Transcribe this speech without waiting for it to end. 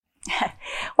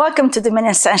Welcome to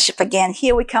Dominion Sonship again.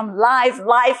 Here we come live,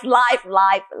 livened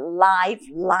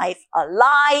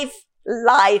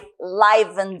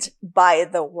by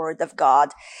the Word of God.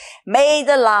 Made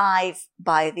alive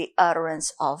by the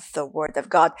utterance of the Word of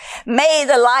God.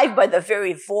 Made alive by the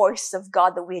very voice of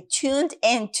God that we're tuned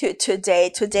into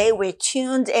today. Today we're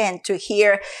tuned in to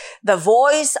hear the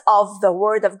voice of the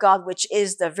Word of God, which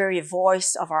is the very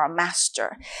voice of our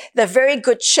Master. The very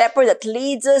good shepherd that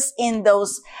leads us in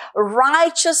those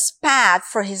righteous path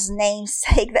for his name's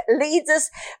sake, that leads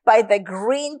us by the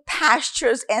green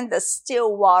pastures and the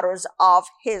still waters of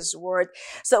his word.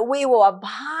 So we will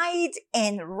abide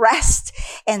in rest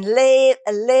and live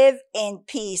in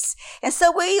peace. And so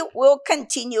we will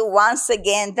continue once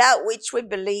again that which we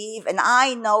believe, and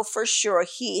I know for sure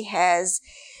he has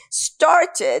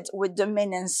started with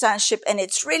Dominion Sonship, and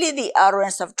it's really the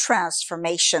utterance of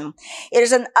transformation. It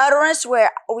is an utterance where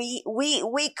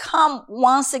we come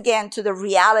once again to the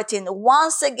reality and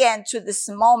once again to this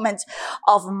moment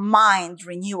of mind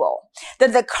renewal.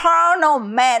 That the carnal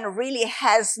man really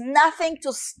has nothing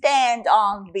to stand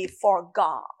on before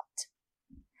God.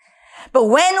 But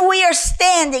when we are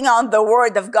standing on the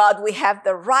Word of God, we have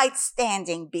the right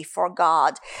standing before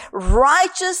God.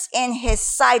 Righteous in His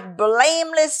sight,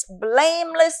 blameless.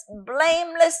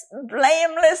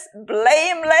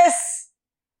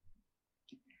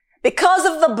 Because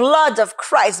of the blood of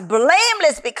Christ,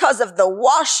 blameless because of the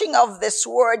washing of this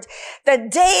word,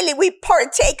 that daily we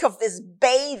partake of this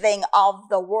bathing of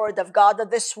the Word of God,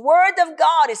 that this Word of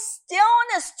God is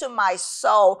stillness to my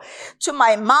soul, to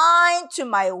my mind, to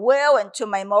my will, and to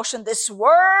my emotion. This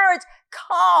Word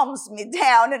calms me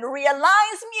down and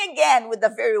realigns me again with the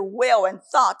very will and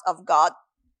thought of God.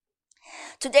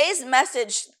 Today's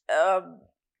message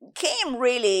came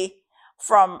really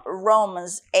from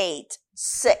Romans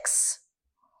 8:6,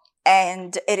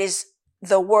 and it is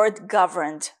the word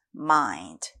governed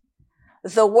mind.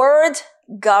 The word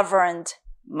governed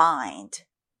mind.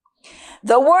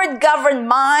 The word governed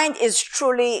mind is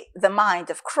truly the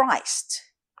mind of Christ.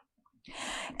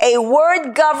 A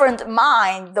word governed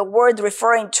mind, the word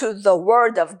referring to the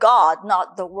word of God,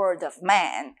 not the word of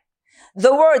man.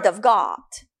 The word of God.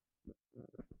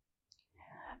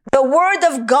 The word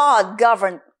of God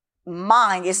governed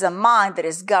mind is a mind that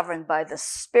is governed by the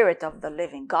Spirit of the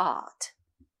living God.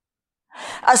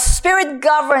 A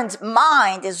Spirit-governed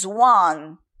mind is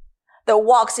one that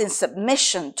walks in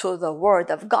submission to the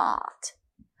Word of God.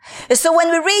 And so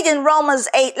when we read in Romans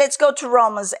 8, let's go to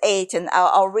Romans 8, and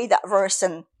I'll read that verse,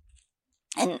 and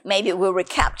maybe we'll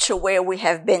recapture where we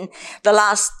have been the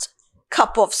last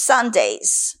couple of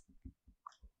Sundays.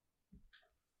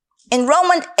 In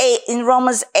Romans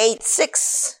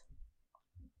 8:6,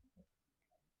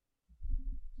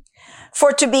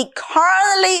 for to be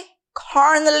carnally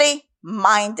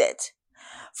minded.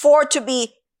 For to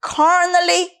be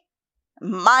carnally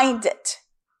minded.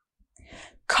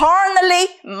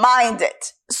 Carnally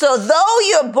minded. So though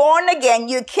you're born again,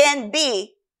 you can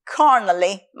be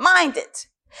carnally minded.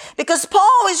 Because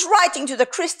Paul is writing to the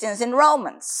Christians in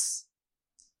Romans,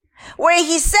 where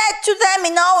he said to them,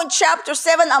 in chapter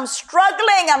 7, I'm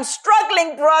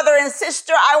struggling, brother and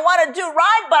sister. I want to do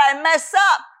right, but I mess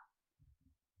up.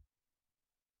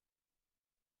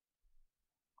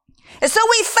 And so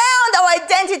we found our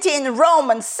identity in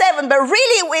Romans 7, but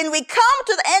really when we come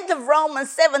to the end of Romans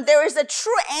 7, there is a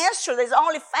true answer that is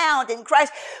only found in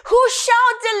Christ. Who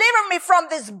shall deliver me from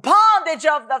this bondage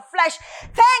of the flesh?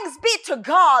 Thanks be to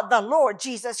God, the Lord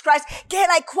Jesus Christ. Can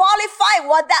I qualify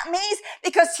what that means?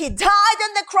 Because he died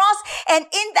on the cross, and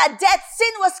in that death,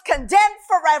 sin was condemned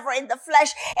forever in the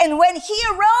flesh. And when he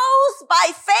arose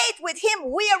by faith with him,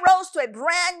 we arose to a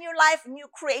brand new life, new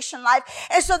creation life.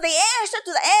 And so the answer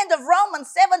to the end of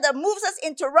Romans 7 that moves us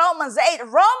into Romans 8.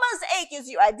 Romans 8 is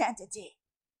your identity.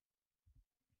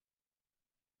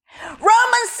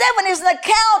 Romans 7 is an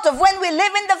account of when we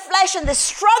live in the flesh and the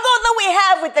struggle that we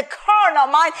have with the carnal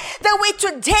mind, that we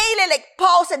to daily, like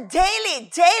Paul said, daily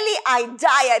I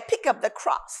die, I pick up the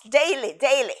cross. Daily.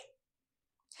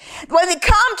 When we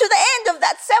come to the end of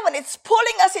that 7, it's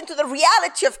pulling us into the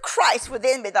reality of Christ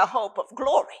within me, the hope of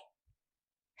glory.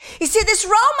 You see, this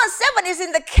Romans 7 is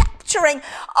in the capturing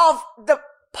of the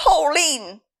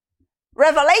Pauline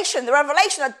revelation, the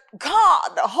revelation that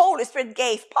God, the Holy Spirit,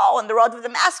 gave Paul on the road to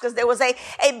Damascus. There was a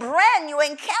brand new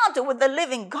encounter with the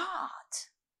living God.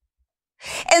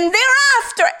 And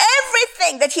thereafter,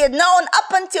 everything that he had known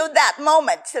up until that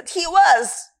moment, that he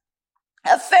was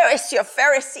a Pharisee of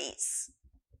Pharisees,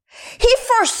 he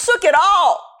forsook it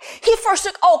all. He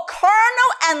forsook all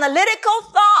carnal, analytical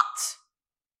thought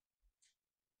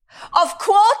of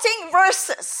quoting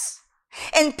verses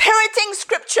Interpreting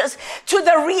scriptures to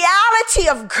the reality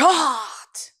of God,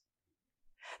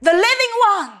 the living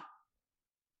one.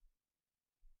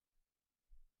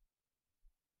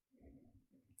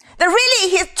 That really,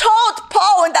 he told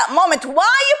Paul in that moment, why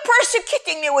are you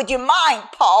persecuting me with your mind,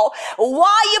 Paul?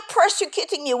 Why are you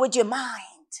persecuting me with your mind?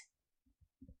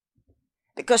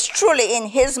 Because truly in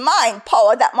his mind,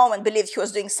 Paul at that moment believed he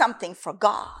was doing something for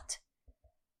God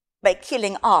by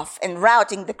killing off and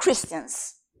routing the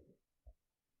Christians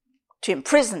to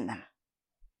imprison them.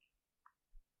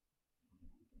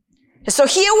 So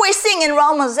here we're seeing in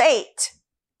Romans 8,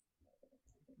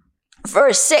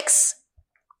 verse 6,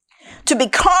 to be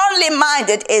carnally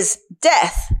minded is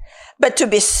death, but to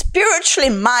be spiritually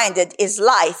minded is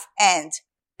life and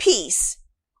peace.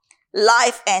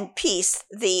 Life and peace.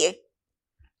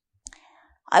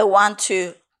 I want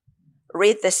to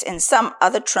read this in some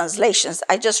other translations.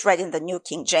 I just read in the New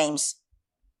King James.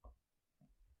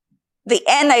 The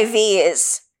NIV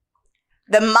is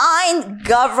the mind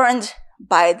governed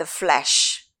by the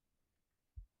flesh.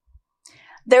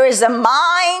 There is a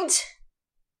mind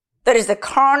that is the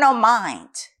carnal mind.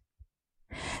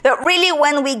 That really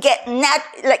when we get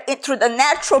through the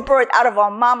natural birth out of our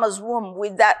mama's womb,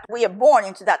 we are born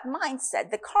into that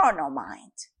mindset, the carnal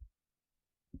mind.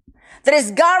 That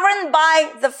is governed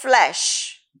by the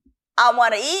flesh. I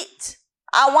want to eat.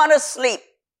 I want to sleep.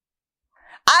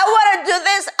 I want to do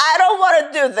this. I don't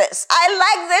want to do this. I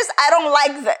like this. I don't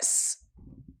like this.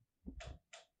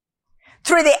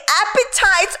 Through the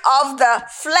appetites of the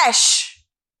flesh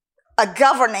are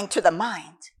governing to the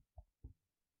mind.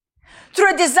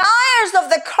 Through desires of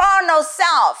the carnal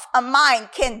self, a mind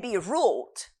can be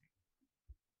ruled.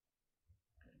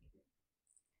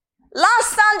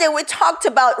 Last Sunday, we talked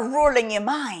about ruling your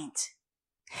mind.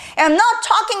 And I'm not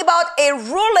talking about a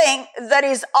ruling that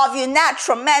is of your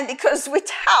natural man, because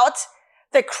without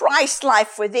the Christ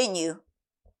life within you,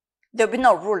 there'll be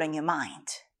no ruling your mind.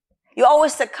 You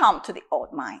always succumb to the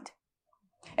old mind.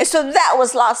 And so that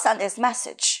was last Sunday's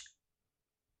message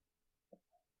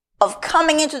of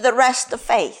coming into the rest of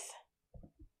faith,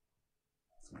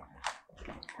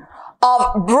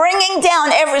 of bringing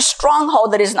down every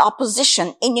stronghold that is in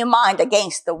opposition in your mind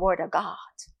against the word of God.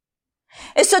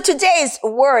 And so today's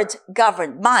word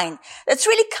governed mind, that's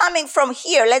really coming from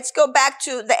here. Let's go back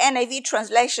to the NIV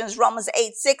translations, Romans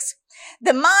 8:6.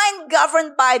 The mind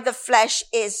governed by the flesh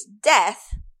is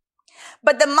death,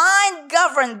 but the mind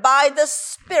governed by the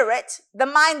Spirit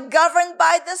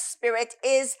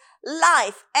is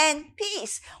life and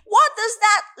peace. What does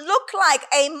that look like,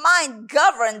 a mind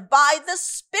governed by the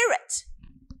Spirit?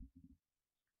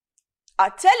 I'll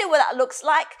tell you what that looks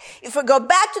like. If we go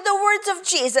back to the words of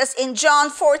Jesus in John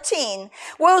 14,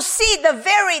 we'll see the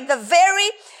very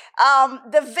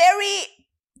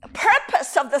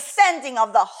purpose of the sending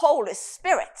of the Holy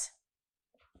Spirit.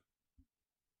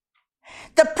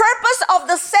 The purpose of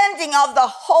the sending of the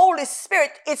Holy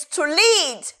Spirit is to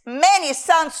lead many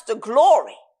sons to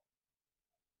glory.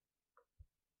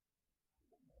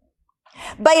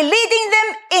 By leading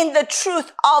them in the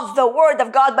truth of the word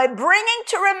of God, by bringing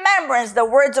to remembrance the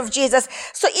words of Jesus.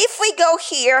 So if we go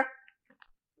here,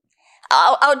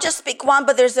 I'll just pick one,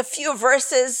 but there's a few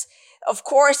verses, of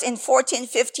course, in 14,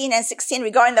 15, and 16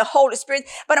 regarding the Holy Spirit.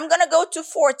 But I'm going to go to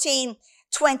 14,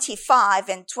 25,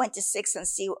 and 26 and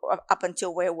see up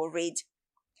until where we'll read.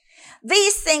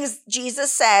 These things,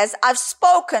 Jesus says, I've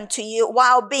spoken to you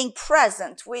while being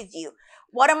present with you.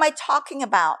 What am I talking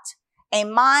about? A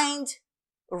mind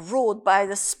ruled by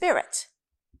the Spirit,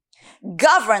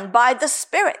 governed by the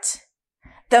Spirit,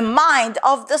 the mind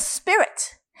of the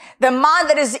Spirit, the mind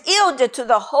that is yielded to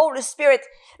the Holy Spirit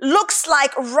looks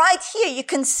like right here. You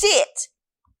can see it.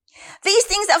 These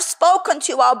things I've spoken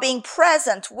to you while being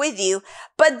present with you,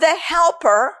 but the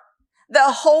Helper,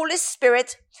 the Holy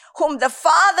Spirit, whom the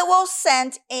Father will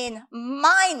send in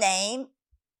my name,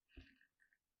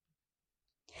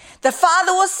 the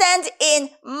Father will send in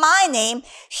my name.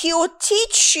 He will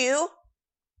teach you.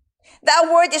 That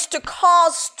word is to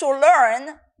cause to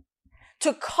learn.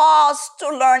 To cause to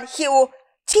learn. He will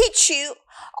teach you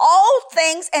all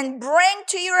things and bring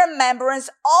to your remembrance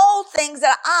all things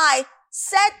that I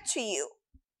said to you.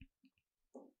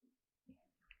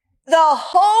 The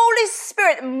Holy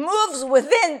Spirit moves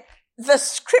within the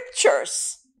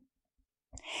scriptures.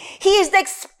 He is the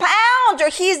expounder.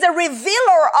 He is the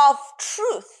revealer of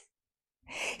truth.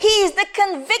 He is the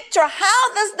convictor.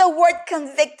 How does the word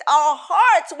convict our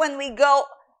hearts when we go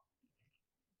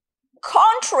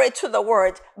contrary to the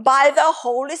word? By the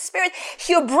Holy Spirit.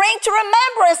 He'll bring to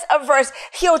remembrance a verse.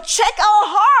 He'll check our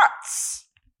hearts.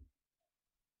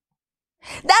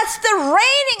 That's the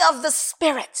reigning of the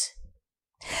Spirit.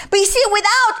 But you see,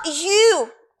 without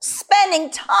you spending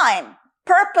time,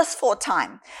 purposeful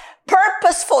time,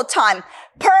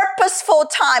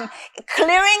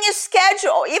 clearing your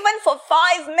schedule, even for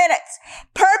 5 minutes,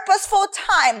 purposeful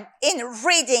time in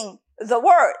reading the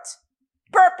word.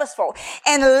 Purposeful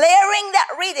and layering that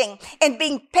reading and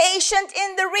being patient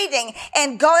in the reading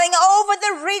and going over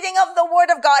the reading of the word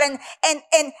of God and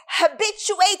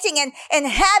habituating and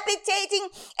habitating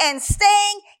and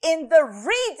staying in the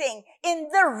reading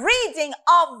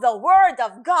of the word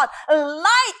of God.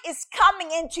 Light is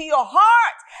coming into your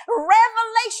heart.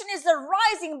 Revelation is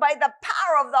arising by the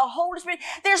power of the Holy Spirit.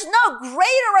 There's no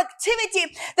greater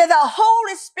activity that the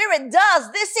Holy Spirit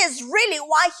does. This is really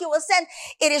why he was sent.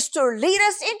 It is to lead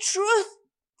us in truth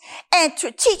and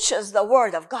to teach us the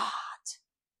word of God.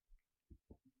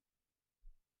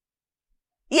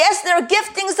 Yes, there are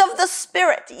giftings of the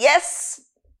Spirit. Yes.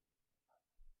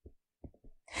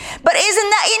 But isn't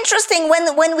that interesting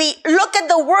when we look at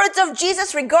the words of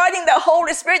Jesus regarding the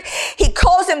Holy Spirit? He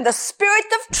calls him the Spirit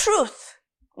of truth,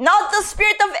 not the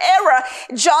spirit of error.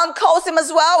 John calls him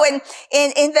as well in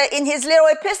his little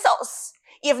epistles.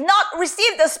 You've not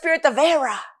received the spirit of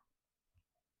error.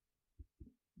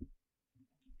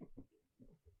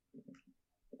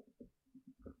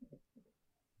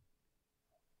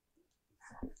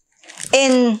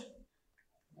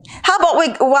 How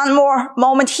about one more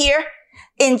moment here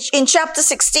in chapter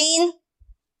 16,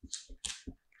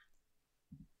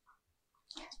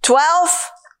 12.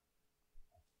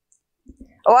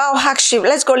 Well, actually,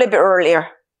 let's go a little bit earlier.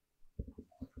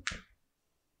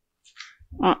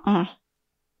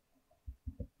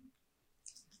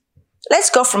 Let's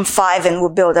go from 5 and we'll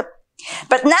build up.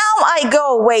 But now I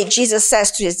go away, Jesus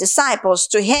says to his disciples,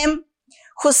 to him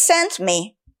who sent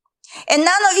me. And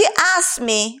none of you asked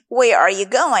me, where are you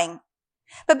going?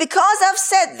 But because I've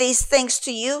said these things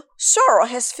to you, sorrow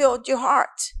has filled your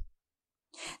heart.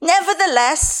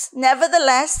 Nevertheless,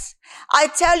 I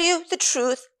tell you the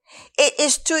truth. It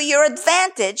is to your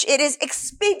advantage. It is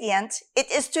expedient.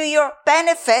 It is to your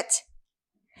benefit.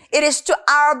 It is to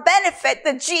our benefit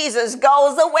that Jesus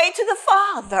goes away to the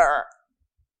Father.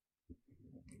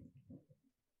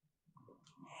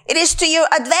 It is to your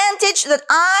advantage that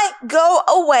I go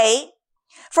away,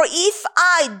 for if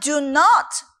I do not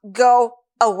go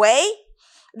away,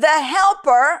 the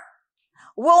Helper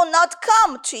will not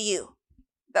come to you.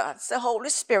 That's the Holy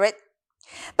Spirit.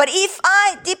 But if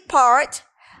I depart,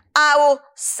 I will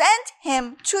send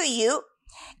him to you,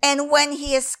 and when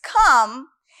he is come,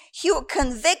 he will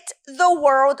convict the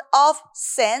world of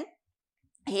sin.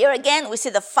 Here again, we see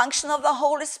the function of the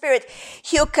Holy Spirit.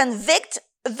 He'll convict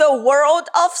the world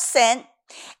of sin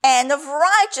and of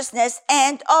righteousness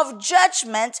and of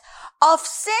judgment. Of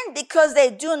sin because they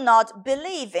do not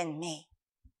believe in me.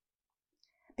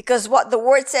 Because what the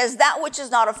word says, that which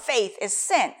is not of faith is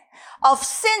sin. Of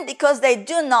sin because they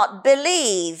do not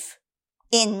believe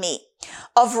in me.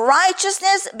 Of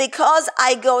righteousness because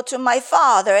I go to my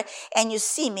Father and you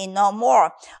see me no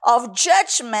more. Of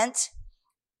judgment,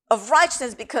 of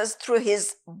righteousness because through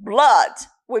his blood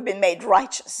we've been made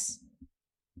righteous.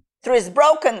 Through his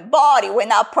broken body, we're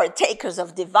now partakers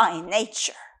of divine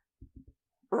nature.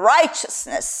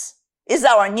 Righteousness is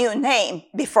our new name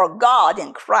before God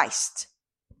in Christ.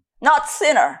 Not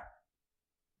sinner.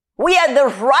 We are the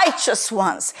righteous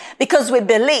ones because we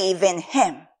believe in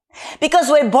him. Because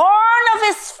we're born of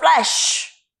his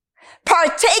flesh.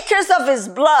 Partakers of his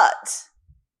blood.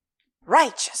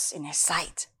 Righteous in his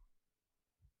sight.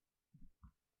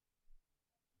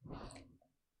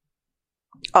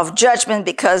 Of judgment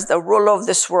because the ruler of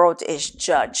this world is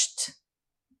judged.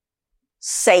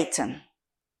 Satan.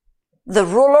 The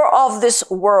ruler of this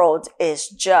world is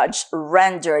judged,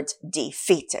 rendered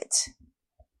defeated.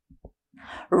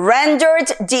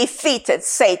 Rendered defeated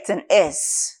Satan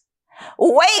is.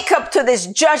 Wake up to this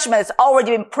judgment that's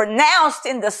already been pronounced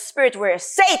in the spirit where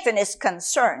Satan is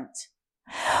concerned.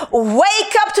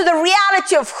 Wake up to the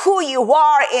reality of who you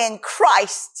are in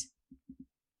Christ.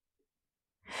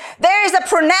 There is a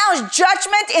pronounced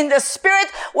judgment in the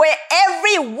spirit where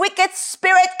every wicked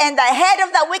spirit and the head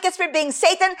of that wicked spirit being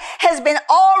Satan has been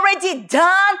already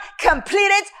done,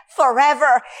 completed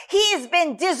forever. He has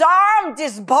been disarmed,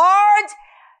 disbarred,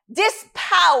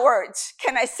 dispowered,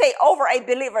 can I say, over a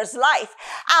believer's life,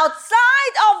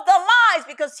 outside of the lies,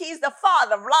 because he's the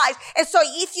father of lies. And so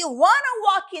if you want to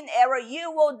walk in error, you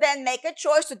will then make a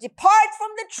choice to depart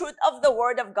from the truth of the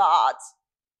word of God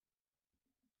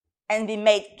and be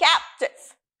made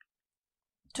captive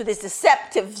to these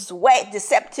deceptive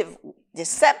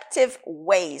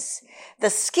ways, the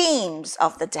schemes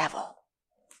of the devil.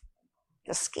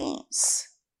 The schemes.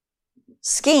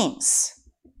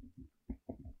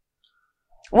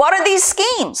 What are these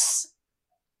schemes?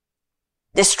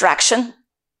 Distraction,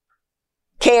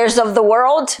 cares of the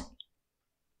world,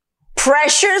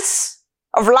 pressures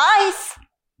of life,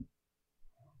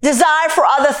 desire for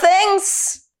other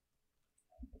things.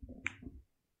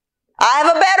 I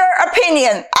have a better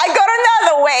opinion. I got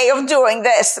another way of doing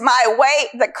this. My way,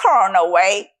 the carnal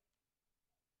way.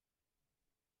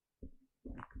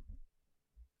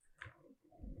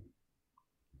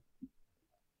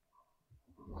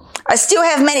 I still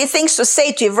have many things to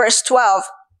say to you, verse 12,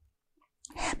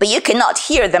 but you cannot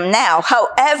hear them now.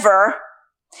 However,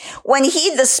 when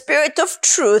he, the Spirit of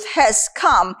truth, has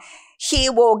come, he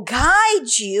will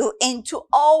guide you into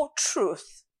all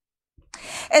truth.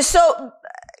 And so,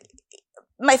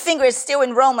 my finger is still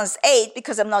in Romans 8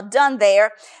 because I'm not done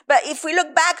there. But if we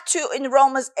look back to in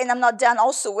Romans, and I'm not done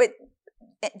also with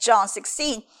John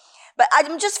 16, but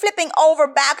I'm just flipping over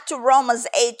back to Romans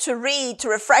 8 to read, to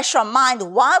refresh our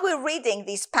mind while we're reading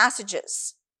these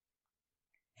passages.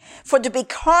 For to be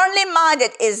carnally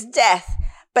minded is death,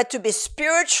 but to be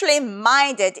spiritually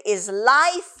minded is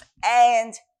life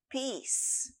and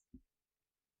peace.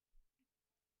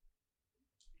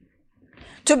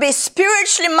 To be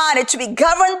spiritually minded, to be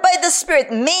governed by the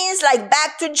Spirit means, like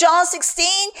back to John 16,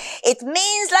 it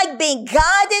means like being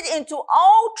guided into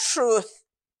all truth.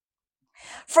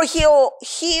 For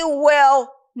he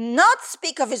will not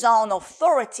speak of his own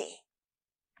authority,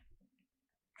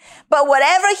 but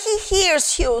whatever he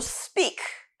hears, he'll speak.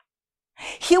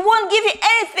 He won't give you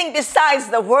anything besides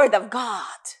the word of God.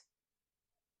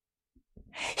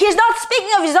 He's not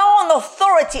speaking of his own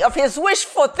authority, of his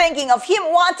wishful thinking, of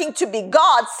him wanting to be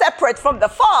God separate from the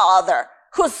Father,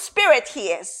 whose spirit he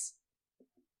is.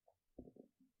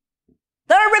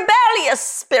 The rebellious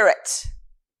spirit.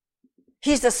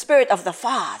 He's the Spirit of the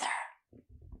Father.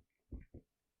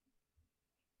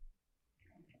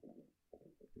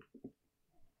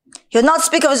 He'll not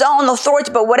speak of his own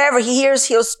authority, but whatever he hears,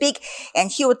 he'll speak,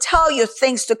 and he will tell you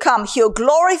things to come. He'll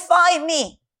glorify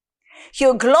me.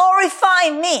 He'll glorify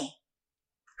me.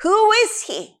 Who is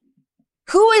he?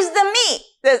 Who is the me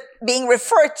that's being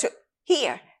referred to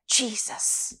here?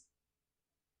 Jesus.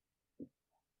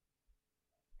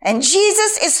 And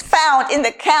Jesus is found in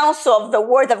the counsel of the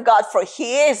Word of God, for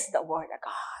he is the Word of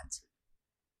God.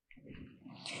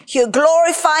 He'll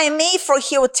glorify me, for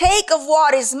he will take of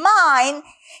what is mine.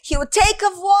 He will take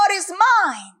of what is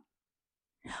mine.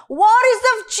 What is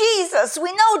of Jesus?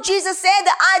 We know Jesus said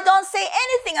that I don't say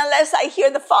anything unless I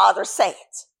hear the Father say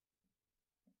it.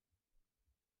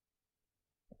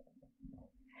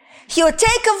 He will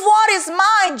take of what is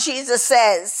mine, Jesus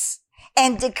says,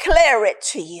 and declare it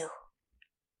to you.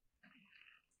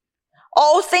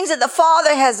 All things that the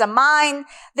Father has a mind,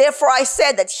 therefore I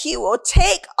said that he will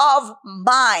take of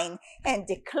mine and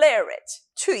declare it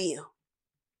to you.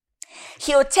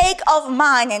 He will take of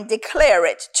mine and declare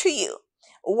it to you.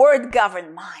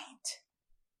 Word-governed mind.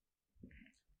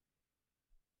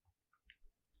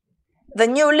 The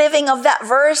New Living of that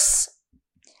verse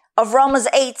of Romans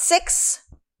 8:6.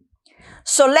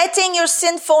 So letting your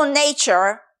sinful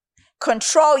nature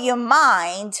control your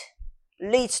mind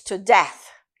leads to death.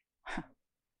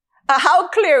 How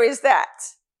clear is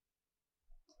that?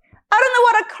 I don't know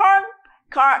what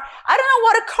I don't know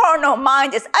what a carnal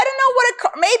mind is. I don't know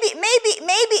what maybe,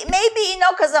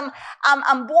 because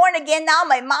I'm born again now.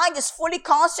 My mind is fully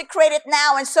consecrated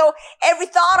now. And so every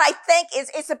thought I think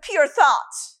it's a pure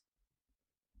thought.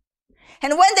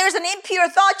 And when there's an impure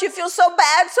thought, you feel so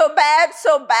bad.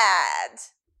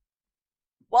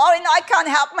 Well, I can't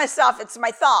help myself. It's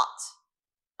my thought.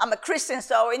 I'm a Christian,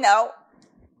 so.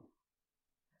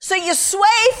 So you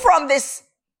sway from this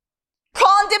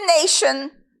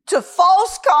condemnation to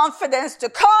false confidence, to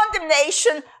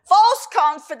condemnation, false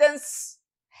confidence.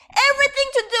 Everything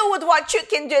to do with what you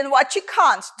can do and what you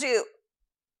can't do.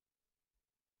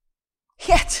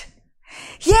 Yet,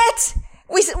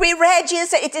 we read Jesus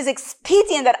said, it is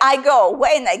expedient that I go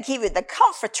away and I give you the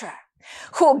Comforter,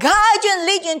 who will guide you and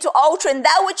lead you into all truth, and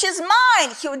that which is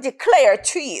mine, he will declare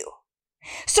to you.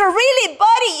 So really,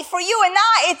 buddy, for you and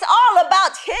I, it's all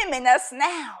about him and us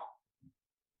now.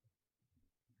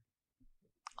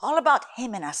 All about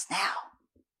him and us now.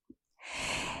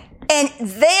 And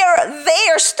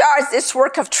there starts this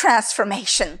work of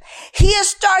transformation. Here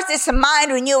starts this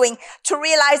mind renewing to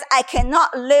realize I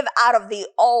cannot live out of the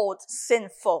old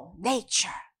sinful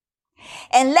nature.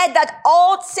 And let that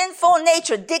old sinful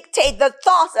nature dictate the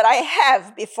thoughts that I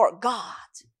have before God.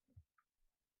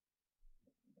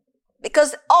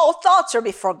 Because all thoughts are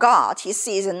before God. He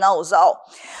sees and knows all.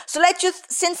 So letting your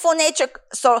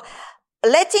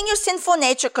sinful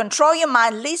nature control your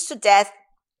mind leads to death,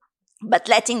 but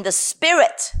letting the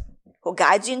Spirit who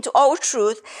guides you into all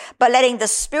truth, but letting the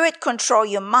Spirit control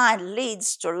your mind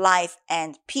leads to life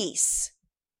and peace.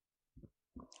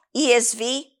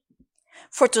 ESV,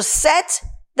 for to set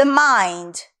the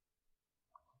mind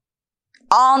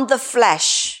on the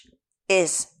flesh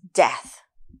is death.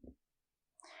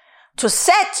 To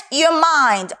set your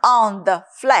mind on the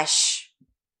flesh,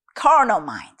 carnal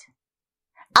mind,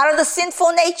 out of the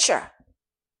sinful nature,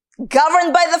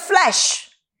 governed by the flesh,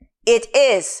 it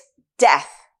is death.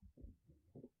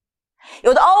 It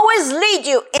would always lead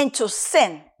you into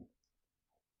sin.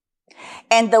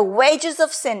 And the wages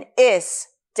of sin is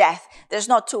death. There's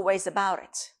no two ways about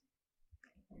it.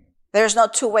 There's no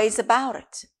two ways about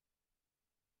it.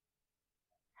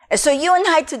 And so you and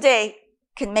I today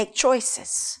can make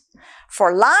choices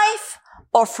for life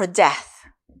or for death.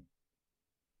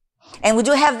 And we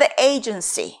do have the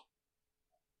agency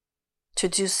to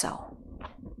do so,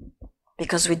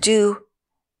 because we do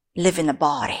live in a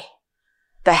body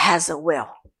that has a will.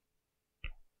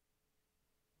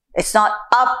 It's not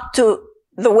up to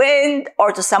the wind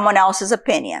or to someone else's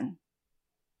opinion.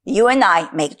 You and I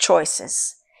make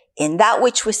choices in that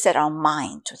which we set our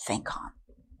mind to think on.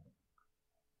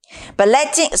 But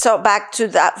so back to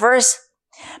that verse,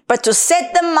 but to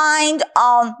set the mind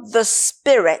on the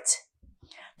Spirit.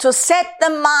 To set the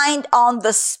mind on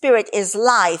the Spirit is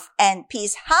life and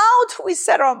peace. How do we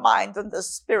set our mind on the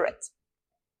Spirit?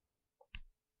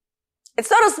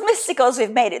 It's not as mystical as we've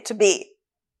made it to be.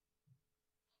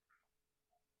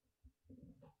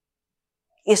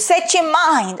 You set your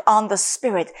mind on the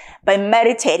Spirit by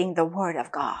meditating the Word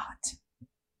of God.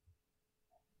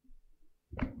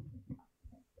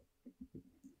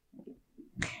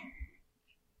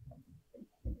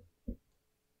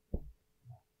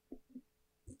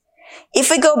 If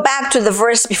we go back to the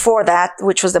verse before that,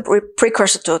 which was the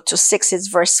precursor to 6, it's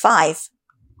verse 5.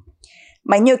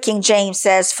 My New King James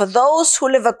says, for those who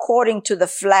live according to the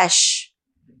flesh,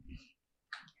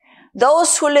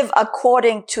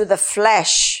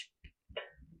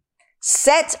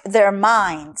 set their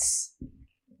minds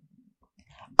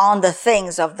on the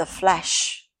things of the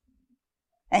flesh.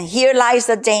 And here lies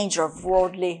the danger of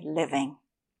worldly living.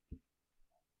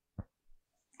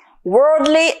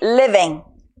 Worldly living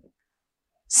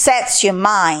sets your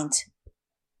mind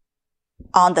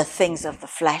on the things of the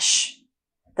flesh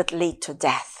that lead to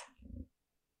death.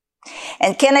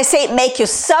 And can I say, make you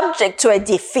subject to a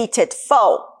defeated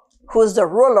foe who is the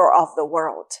ruler of the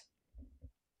world.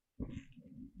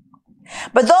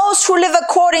 But those who live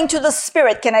according to the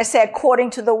Spirit, can I say according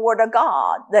to the Word of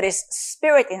God, that is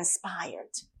Spirit inspired,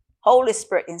 Holy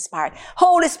Spirit inspired,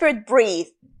 Holy Spirit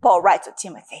breathed, Paul writes to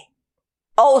Timothy.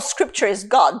 All Scripture is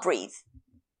God breathed.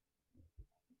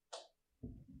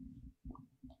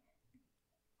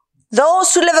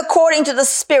 Those who live according to the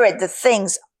Spirit, the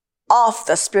things of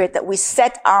the Spirit, that we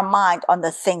set our mind on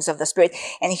the things of the Spirit.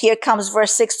 And here comes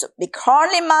verse 6. To be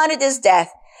carnally minded is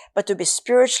death, but to be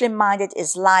spiritually minded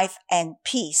is life and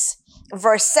peace.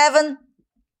 Verse 7.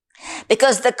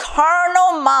 Because the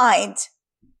carnal mind,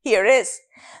 here it is,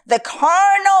 the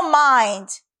carnal mind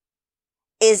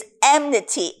is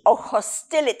enmity or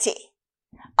hostility,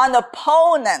 an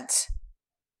opponent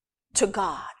to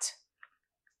God.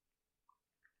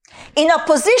 In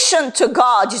opposition to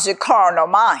God is a carnal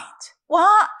mind.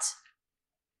 What?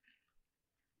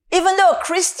 Even though a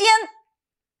Christian,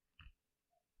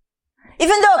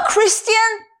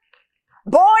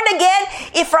 born again,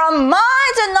 if our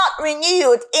minds are not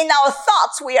renewed in our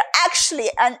thoughts, we are actually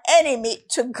an enemy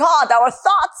to God. Our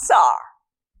thoughts are.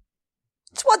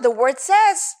 That's what the word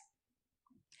says.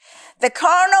 The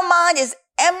carnal mind is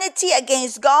enmity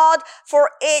against God,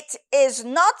 for it is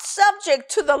not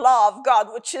subject to the law of God,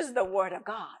 which is the Word of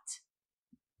God.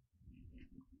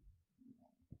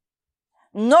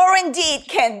 Nor indeed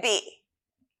can be.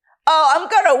 Oh, I'm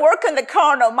going to work on the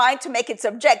carnal mind to make it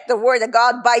subject the Word of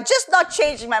God by just not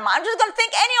changing my mind. I'm just going to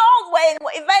think any old way, and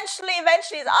eventually,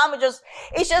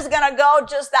 it's just going to go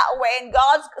just that way, and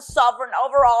God's sovereign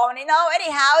over all, and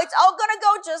anyhow, it's all going to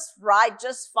go just right,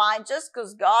 just fine, just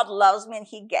because God loves me and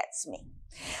He gets me.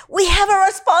 We have a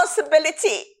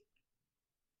responsibility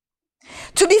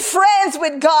to be friends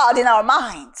with God in our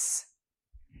minds.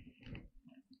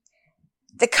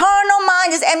 The carnal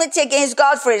mind is enmity against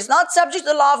God, for it is not subject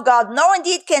to the law of God, nor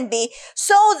indeed can be.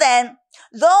 So then,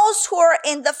 those who are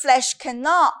in the flesh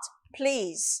cannot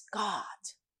please God.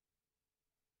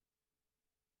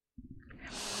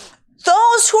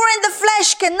 Those who are in the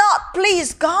flesh cannot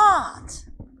please God.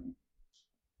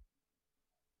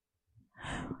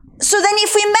 So then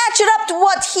if we match it up to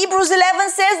what Hebrews 11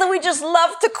 says that we just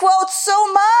love to quote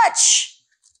so much.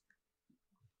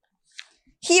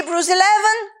 Hebrews 11,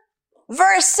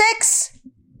 Verse 6.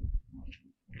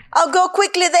 I'll go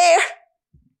quickly there.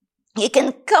 You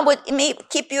can come with me,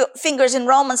 keep your fingers in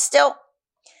Romans still.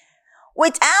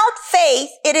 Without faith,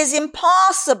 it is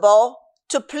impossible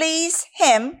to please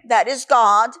him, that is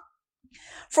God.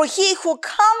 For he who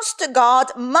comes to God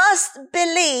must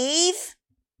believe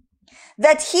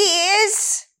that he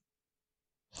is,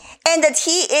 and that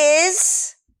he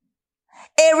is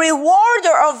a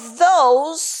rewarder of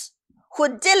those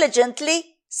who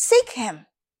diligently seek him.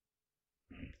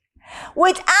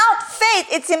 Without faith,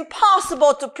 it's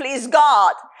impossible to please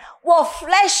God. Well,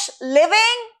 flesh living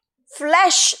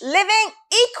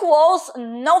equals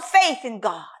no faith in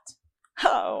God.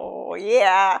 Oh,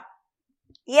 yeah.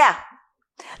 Yeah.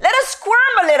 Let us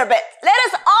squirm a little bit. Let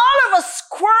us, all of us,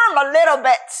 squirm a little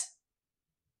bit.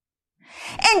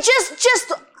 And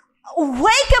just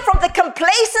wake up from the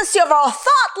complacency of our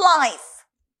thought life.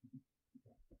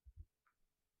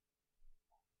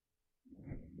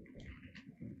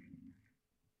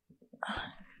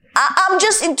 I'm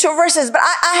just in 2 verses, but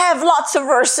I have lots of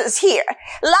verses here.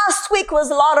 Last week was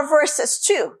a lot of verses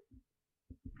too.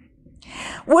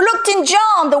 We looked in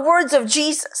John, the words of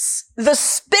Jesus, the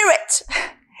Spirit.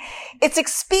 It's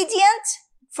expedient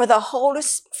for the Holy,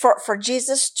 for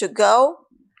Jesus to go,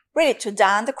 really to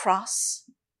die on the cross.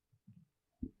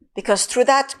 Because through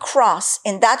that cross,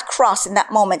 in that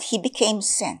moment, he became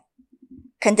sin.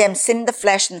 Condemned sin in the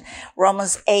flesh. And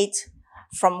Romans 8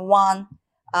 from 1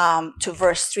 to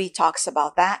verse 3 talks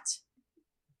about that.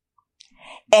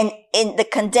 And in the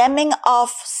condemning of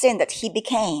sin that he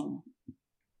became,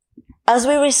 as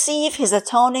we receive his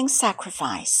atoning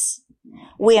sacrifice,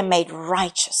 we are made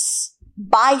righteous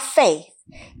by faith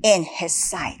in his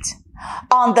sight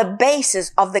on the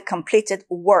basis of the completed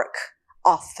work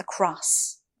of the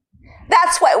cross.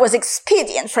 That's why it was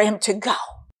expedient for him to go.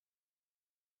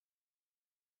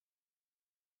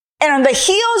 And on the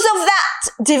heels of that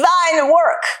divine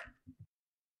work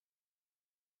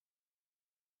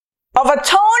of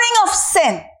atoning of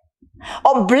sin,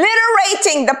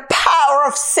 obliterating the power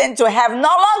of sin to have no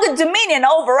longer dominion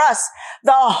over us,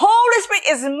 the Holy Spirit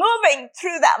is moving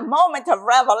through that moment of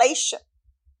revelation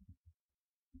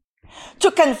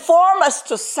to conform us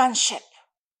to sonship,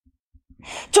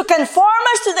 to conform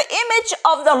us to the image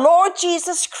of the Lord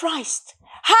Jesus Christ.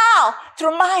 How?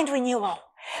 Through mind renewal.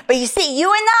 But you see,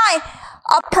 you and I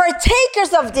are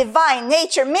partakers of divine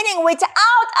nature, meaning without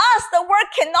us, the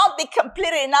work cannot be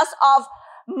completed in us of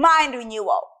mind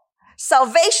renewal.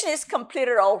 Salvation is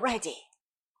completed already.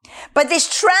 But this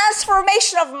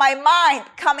transformation of my mind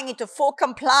coming into full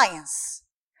compliance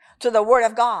to the Word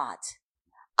of God,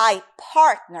 I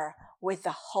partner with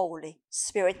the Holy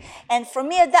Spirit. And for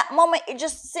me at that moment, it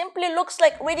just simply looks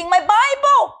like reading my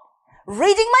Bible.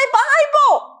 Reading my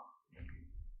Bible.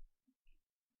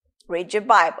 Read your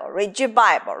Bible, read your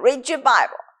Bible, read your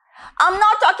Bible. I'm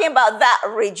not talking about that,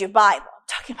 read your Bible. I'm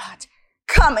talking about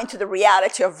coming to the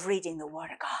reality of reading the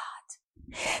Word of God.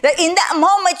 That in that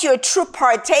moment, you're a true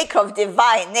partaker of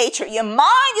divine nature. Your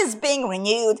mind is being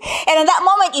renewed. And in that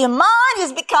moment, your mind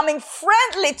is becoming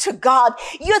friendly to God.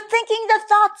 You're thinking the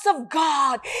thoughts of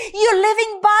God. You're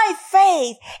living by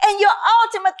faith. And you're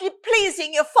ultimately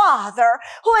pleasing your Father,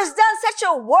 who has done such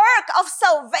a work of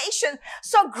salvation.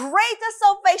 So great a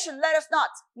salvation, let us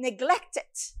not neglect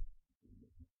it.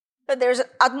 But there's an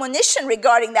admonition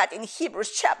regarding that in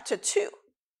Hebrews chapter 2.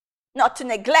 Not to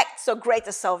neglect so great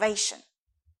a salvation.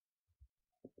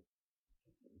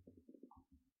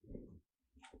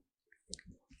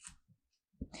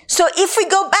 So if we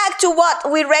go back to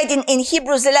what we read in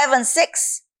Hebrews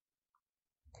 11:6,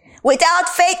 without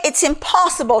faith, it's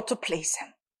impossible to please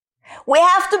him. We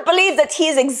have to believe that he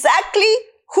is exactly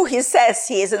who he says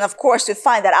he is. And of course, we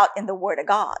find that out in the Word of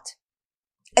God.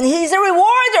 And he's a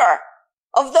rewarder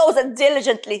of those that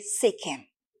diligently seek him.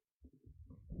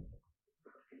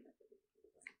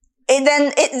 And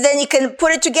then you can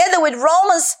put it together with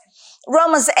Romans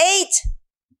 8.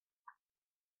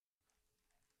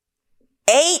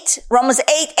 Romans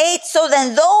 8:8. So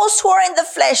then those who are in the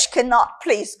flesh cannot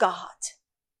please God.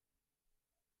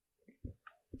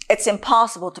 It's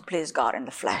impossible to please God in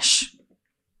the flesh.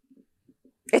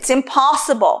 It's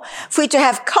impossible for you to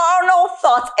have carnal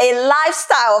thoughts, a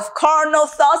lifestyle of carnal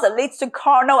thoughts that leads to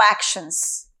carnal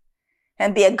actions,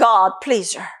 and be a God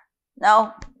pleaser.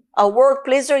 No. A word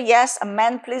pleaser, yes. A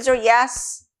man pleaser,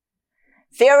 yes.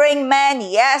 Fearing man,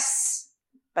 yes.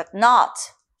 But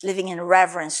not living in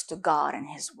reverence to God and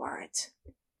his word.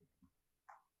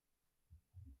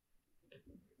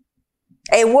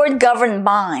 A word-governed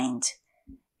mind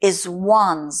is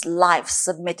one's life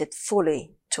submitted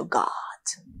fully to God.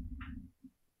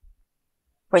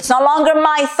 Where it's no longer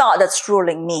my thought that's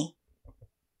ruling me.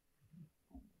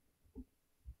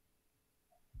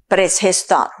 but it's his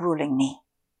thought ruling me.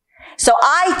 So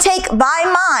I take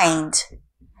my mind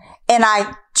and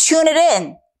I tune it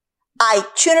in. I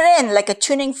tune it in like a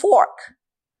tuning fork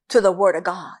to the Word of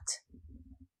God,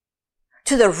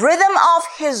 to the rhythm of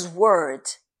his word,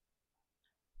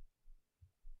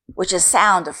 which is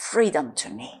sound of freedom to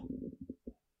me.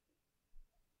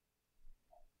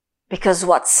 Because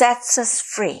what sets us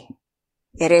free,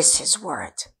 it is his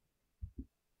word.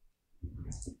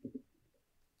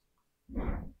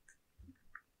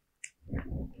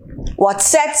 What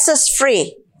sets us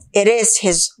free, it is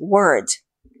his word.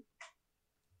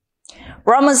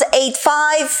 Romans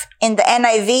 8:5 in the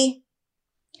NIV.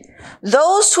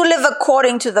 Those who live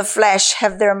according to the flesh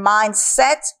have their minds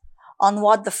set on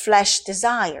what the flesh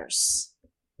desires.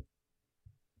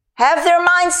 Have their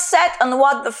minds set on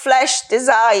what the flesh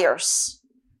desires.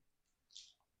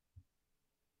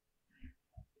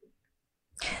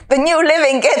 The New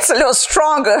Living gets a little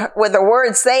stronger with the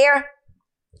words there.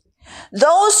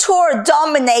 Those who are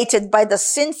dominated by the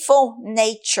sinful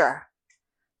nature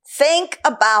think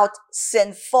about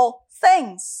sinful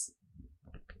things.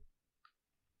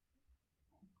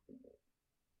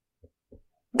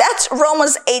 That's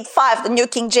Romans 8:5, the New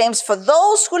King James. For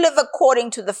those who live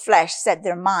according to the flesh set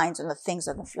their minds on the things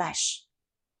of the flesh.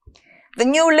 The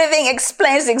New Living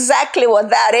explains exactly what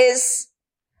that is.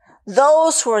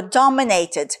 Those who are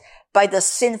dominated by the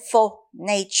sinful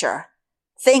nature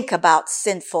think about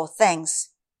sinful things.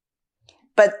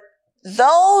 But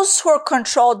those who are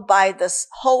controlled by the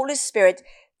Holy Spirit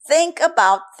think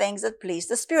about things that please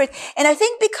the Spirit. And I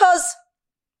think because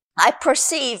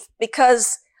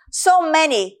so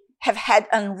many have had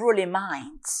unruly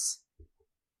minds.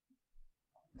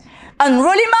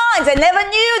 Unruly minds. They never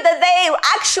knew that they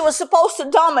actually were supposed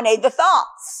to dominate the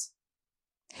thoughts.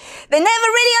 They never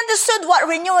really understood what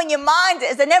renewing your mind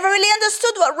is. They never really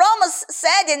understood what Romans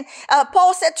said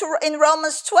Paul said in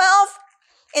Romans 12.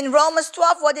 In Romans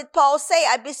 12, what did Paul say?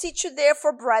 I beseech you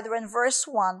therefore, brethren, verse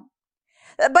 1,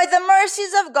 that by the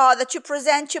mercies of God that you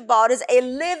present your bodies a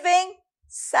living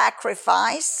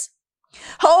sacrifice,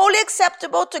 wholly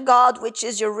acceptable to God, which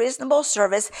is your reasonable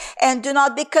service, and do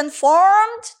not be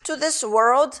conformed to this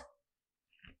world,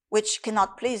 which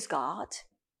cannot please God,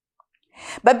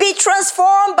 but be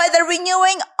transformed by the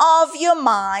renewing of your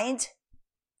mind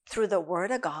through the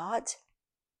word of God,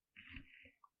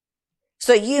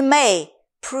 so you may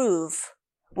prove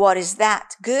what is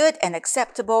that good and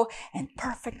acceptable and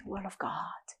perfect will of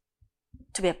God,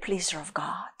 to be a pleaser of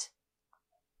God,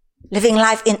 living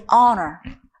life in honor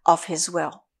of his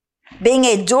will, being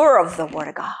a doer of the word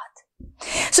of God.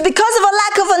 So because of a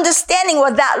lack of understanding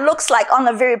what that looks like on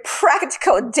a very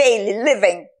practical daily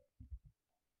living,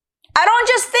 I don't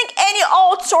just think any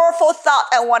old sorrowful thought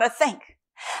I want to think.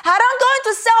 I don't go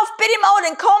into self-pity mode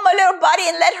and call my little buddy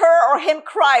and let her or him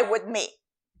cry with me.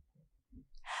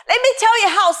 Let me tell you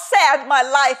how sad my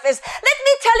life is. Let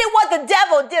me tell you what the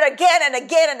devil did again and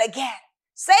again and again.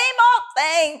 Same old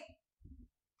thing.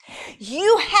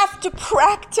 You have to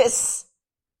practice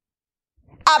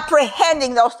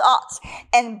apprehending those thoughts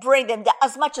and bring them down,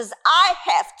 as much as I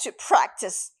have to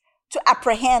practice to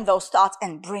apprehend those thoughts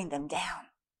and bring them down.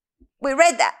 We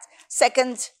read that.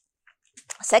 Second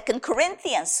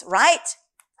Corinthians, right?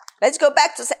 Let's go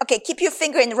back to, keep your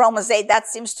finger in Romans 8. That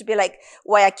seems to be like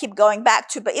why I keep going back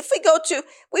to. But if we go to,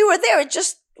 we were there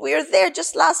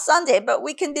just last Sunday, but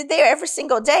we can be there every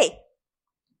single day.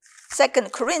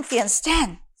 2 Corinthians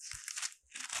 10.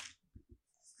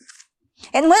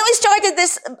 And when we started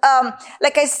this,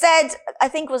 like I said, I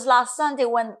think it was last Sunday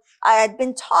when I had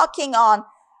been talking on,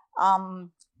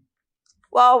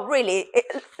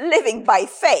 living by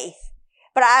faith.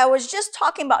 But I was just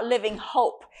talking about living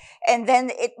hope. And then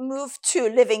it moved to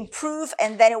living proof.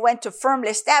 And then it went to firmly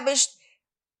established.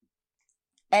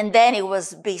 And then it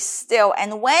was be still.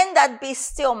 And when that be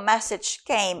still message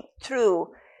came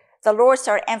through, the Lord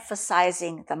started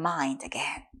emphasizing the mind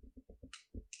again.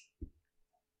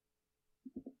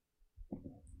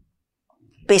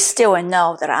 Be still and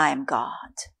know that I am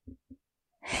God.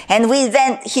 And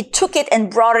he took it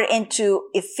and brought it into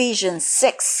Ephesians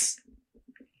 6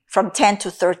 from 10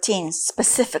 to 13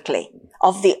 specifically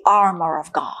of the armor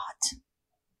of God.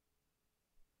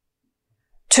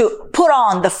 To put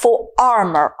on the full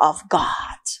armor of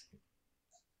God.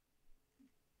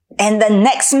 And the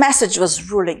next message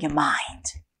was ruling your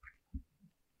mind.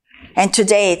 And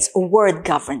today it's a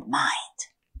word-governed mind.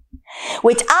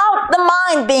 Without the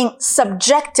mind being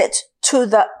subjected to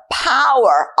the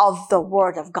power of the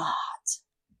word of God,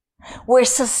 we're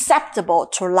susceptible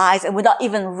to lies and without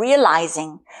even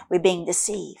realizing we're being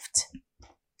deceived.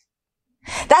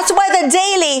 That's why the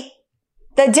daily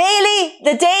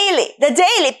the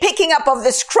daily picking up of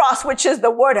this cross, which is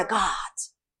the word of God.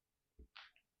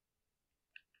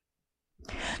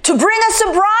 To bring a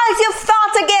sobriety of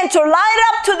thought again, to light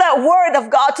up to the word of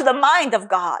God, to the mind of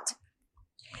God.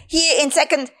 Here in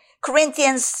 2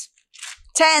 Corinthians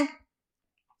 10,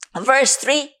 verse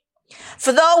 3,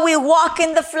 for though we walk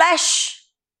in the flesh,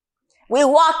 we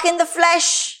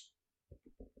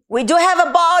do have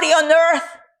a body on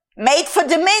earth made for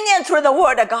dominion through the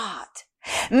word of God.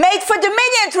 Made for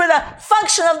dominion through the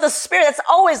function of the Spirit that's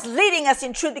always leading us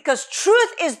in truth, because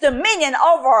truth is dominion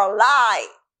over our life.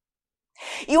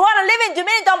 You want to live in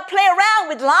dominion, don't play around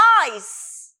with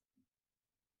lies.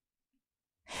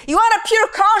 You want a pure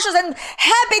conscience and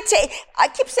habitate. I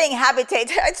keep saying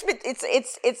habitate.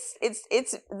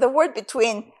 It's the word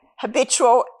between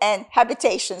habitual and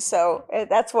habitation. So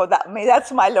that's what that means.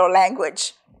 That's my little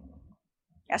language.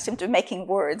 I seem to be making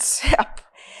words up.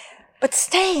 But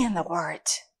stay in the word.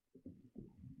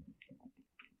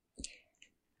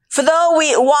 For though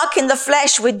we walk in the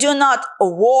flesh, we do not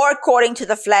war according to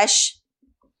the flesh.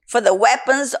 For the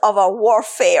weapons of our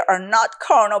warfare are not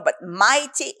carnal, but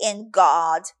mighty in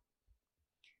God.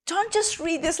 Don't just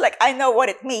read this like I know what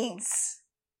it means.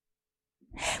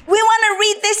 We want to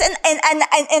read this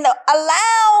and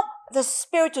allow the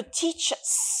Spirit to teach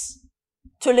us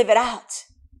to live it out.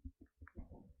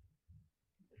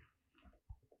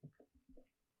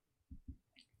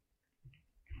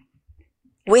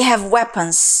 We have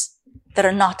weapons that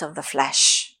are not of the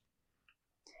flesh.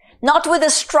 Not with the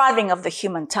striving of the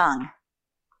human tongue.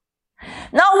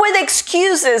 Not with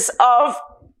excuses of,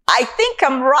 I think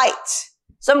I'm right,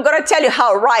 so I'm going to tell you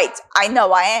how right I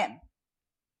know I am.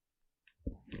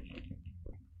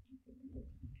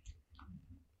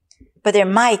 But they're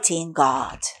mighty in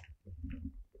God.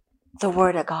 The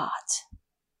Word of God.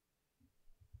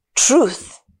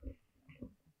 Truth.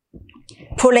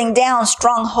 Pulling down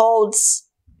strongholds.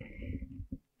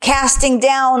 Casting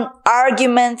down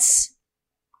arguments.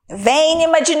 Vain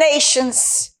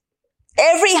imaginations,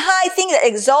 every high thing that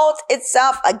exalts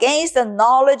itself against the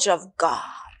knowledge of God,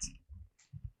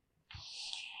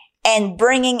 and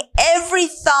bringing every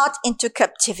thought into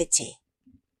captivity.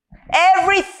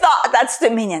 Every thought, that's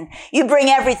dominion. You bring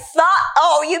every thought.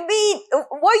 Oh, you mean,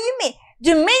 what do you mean?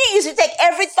 Dominion is to take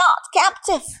every thought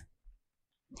captive.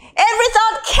 Every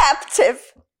thought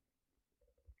captive.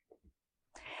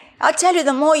 I'll tell you,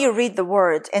 the more you read the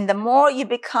word and the more you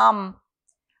become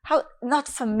not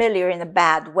familiar in a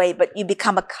bad way, but you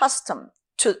become accustomed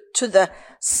to the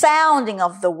sounding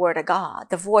of the word of God,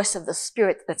 the voice of the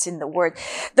Spirit that's in the word.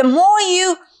 The more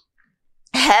you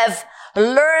have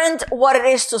learned what it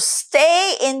is to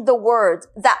stay in the word,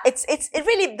 that it's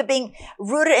really the being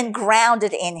rooted and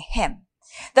grounded in Him.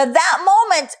 That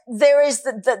moment there is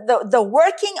the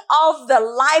working of the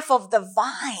life of the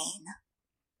vine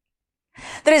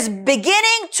that is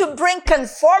beginning to bring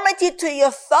conformity to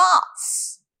your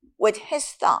thoughts with His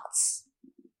thoughts.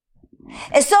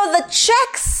 And so the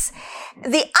checks,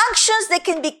 the actions, they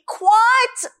can be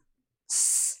quite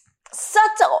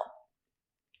subtle.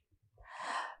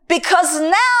 Because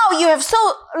now you have so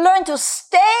learned to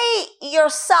stay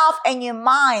yourself and your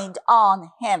mind on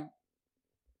Him.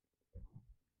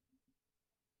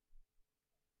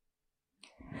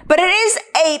 But it is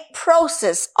a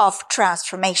process of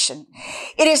transformation.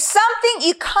 It is something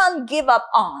you can't give up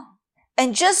on.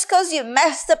 And just because you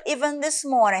messed up even this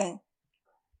morning,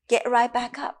 get right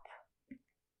back up.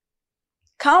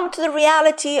 Come to the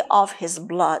reality of His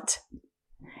blood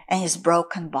and His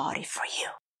broken body for you.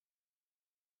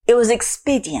 It was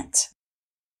expedient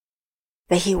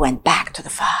that He went back to the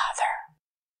Father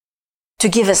to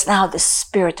give us now the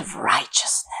Spirit of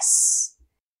righteousness.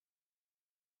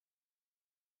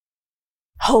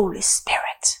 Holy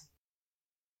Spirit,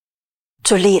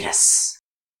 to lead us,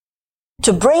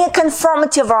 to bring a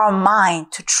conformity of our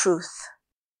mind to truth,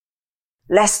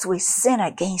 lest we sin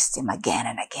against Him again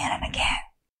and again and again.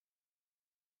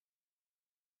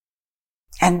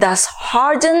 And thus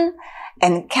harden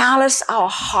and callous our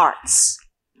hearts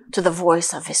to the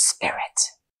voice of His Spirit.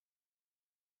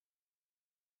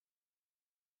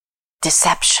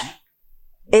 Deception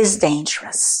is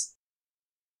dangerous,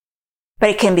 but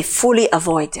it can be fully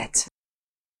avoided.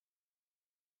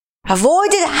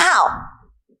 Avoided how?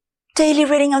 Daily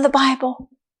reading of the Bible.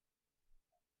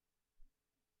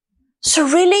 So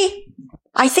really,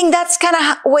 I think that's kind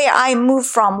of where I move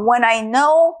from when I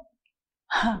know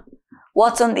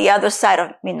what's on the other side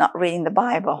of me not reading the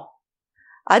Bible.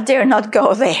 I dare not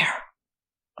go there.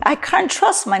 I can't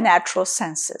trust my natural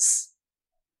senses.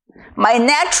 My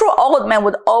natural old man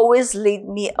would always lead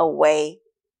me away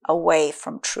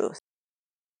from truth.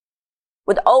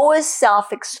 Would always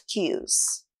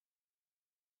self-excuse.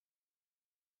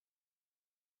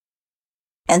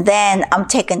 And then I'm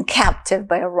taken captive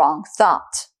by a wrong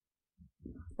thought,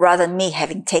 rather than me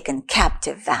having taken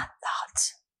captive that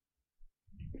thought.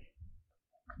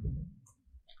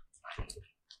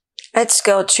 Let's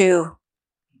go to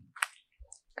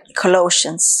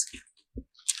Colossians.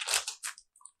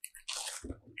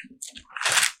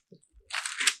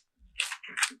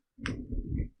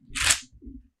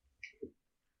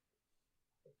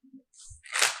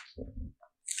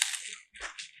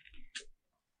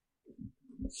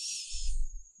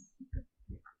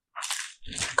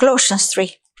 Colossians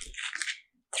 3,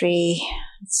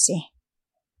 let's see,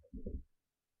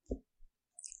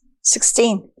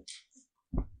 16.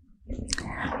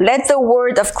 Let the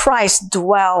word of Christ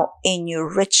dwell in you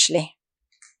richly.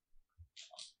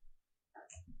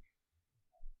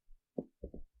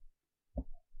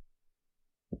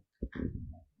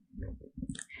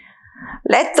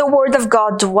 Let the word of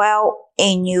God dwell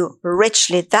in you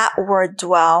richly. That word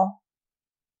dwell,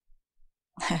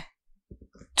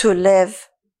 to live,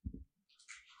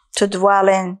 to dwell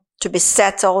in, to be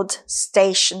settled,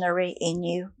 stationary in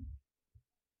you.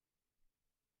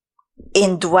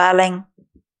 Indwelling,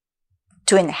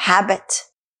 to inhabit.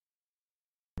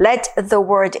 Let the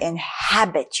word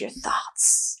inhabit your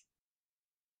thoughts.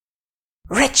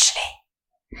 Richly.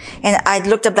 And I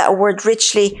looked up that word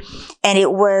richly, and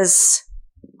it was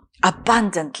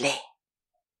abundantly.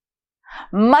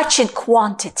 Much in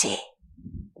quantity.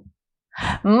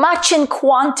 Much in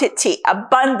quantity,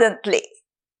 abundantly.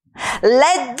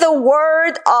 Let the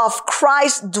word of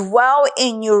Christ dwell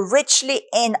in you richly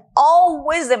in all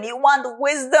wisdom. You want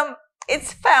wisdom?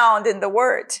 It's found in the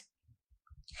word.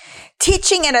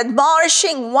 Teaching and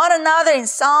admonishing one another in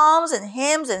psalms and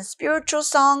hymns and spiritual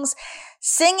songs,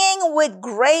 singing with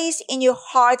grace in your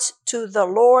hearts to the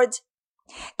Lord.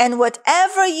 And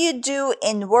whatever you do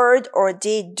in word or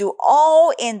deed, do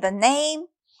all in the name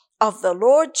of the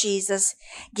Lord Jesus,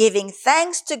 giving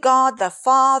thanks to God the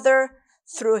Father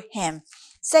through him.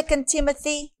 2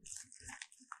 Timothy.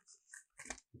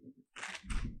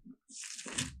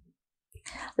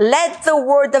 Let the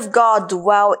word of God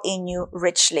dwell in you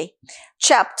richly.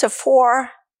 Chapter 4.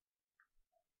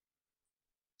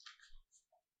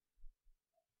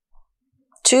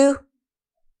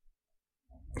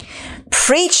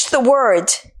 Preach the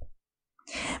word.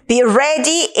 Be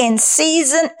ready in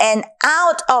season and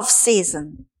out of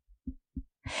season.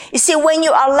 You see, when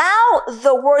you allow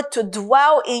the word to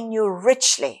dwell in you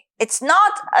richly, it's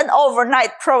not an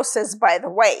overnight process, by the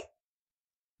way.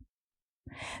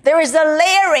 There is a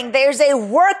layering, there's a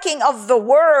working of the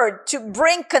word to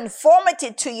bring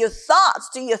conformity to your thoughts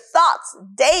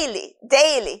daily,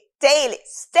 daily, daily.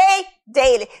 Stay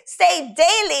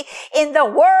daily in the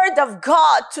word of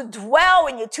God to dwell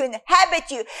in you, to inhabit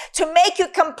you, to make you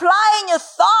comply in your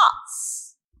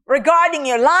thoughts regarding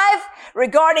your life,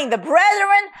 regarding the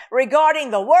brethren,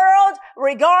 regarding the world,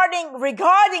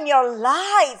 regarding your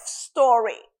life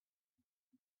story.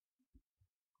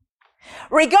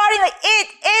 Regarding that it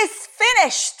is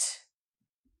finished.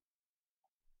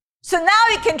 So now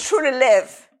you can truly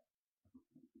live.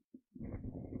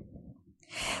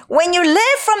 When you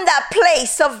live from that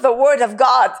place of the word of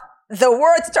God, the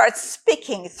word starts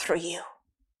speaking through you.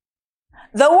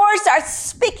 The word starts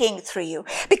speaking through you.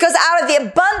 Because out of the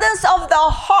abundance of the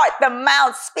heart, the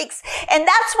mouth speaks. And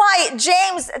that's why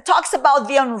James talks about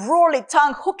the unruly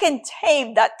tongue. Who can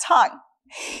tame that tongue?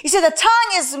 You see, the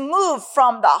tongue is moved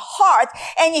from the heart,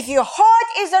 and if your heart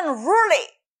is unruly,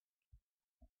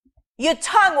 your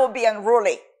tongue will be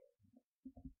unruly.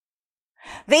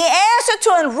 The answer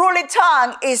to unruly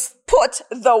tongue is put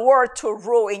the word to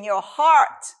rule in your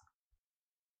heart.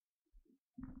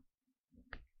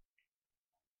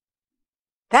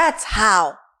 That's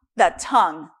how the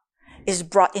tongue is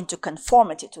brought into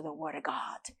conformity to the word of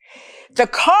God. The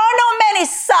carnal man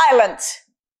is silent.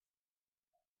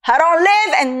 I don't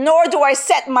live and nor do I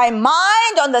set my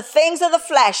mind on the things of the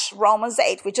flesh. Romans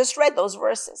 8. We just read those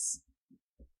verses.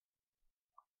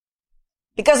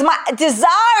 Because my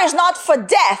desire is not for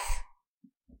death.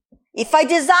 If I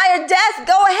desire death,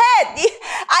 go ahead.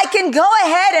 I can go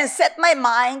ahead and set my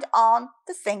mind on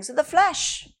the things of the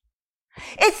flesh.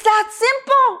 It's that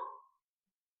simple.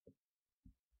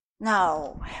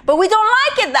 No. But we don't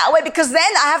like it that way, because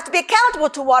then I have to be accountable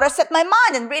to what I set my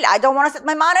mind. And really, I don't want to set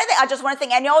my mind on anything. I just want to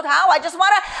think any old how. I just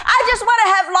want to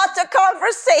have lots of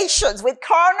conversations with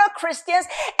carnal Christians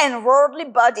and worldly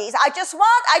buddies. I just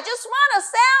want to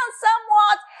sound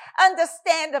somewhat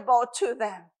understandable to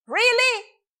them. Really?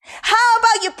 How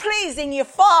about you pleasing your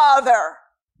Father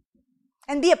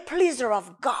and be a pleaser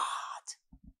of God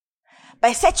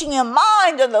by setting your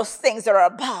mind on those things that are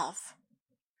above?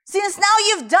 Since now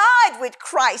you've died with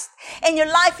Christ and your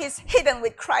life is hidden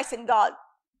with Christ in God.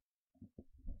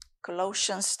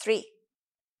 Colossians 3.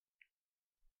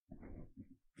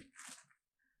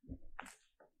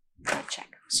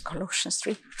 Check. It's Colossians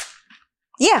 3.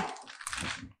 Yeah.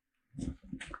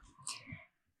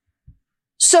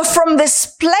 So from this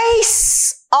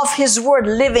place of his word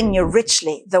living you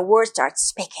richly, the word starts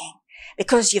speaking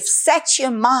because you've set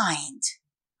your mind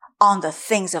on the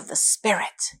things of the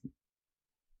Spirit,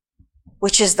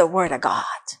 which is the word of God.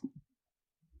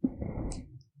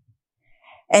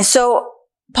 And so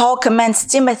Paul commends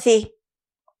Timothy,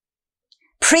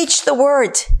 preach the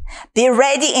word, be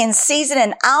ready in season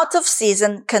and out of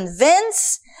season,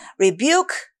 convince,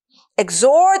 rebuke,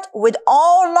 exhort with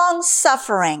all long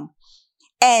suffering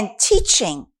and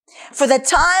teaching. For the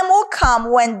time will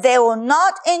come when they will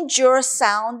not endure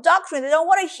sound doctrine. They don't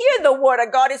want to hear the word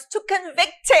of God. It's too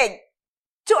convicting,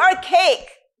 too archaic.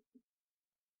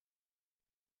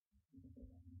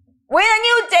 We're in a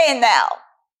new day now.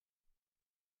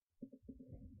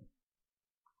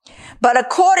 But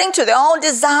according to their own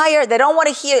desire, they don't want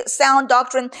to hear sound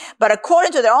doctrine, but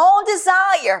according to their own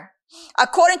desire,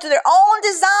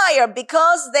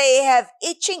 because they have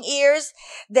itching ears,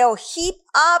 they'll heap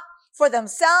up for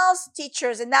themselves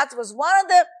teachers. And that was one of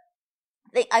the,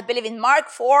 I believe in Mark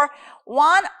 4,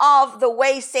 one of the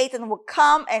ways Satan will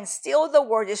come and steal the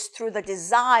word is through the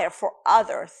desire for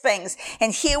other things.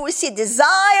 And here we see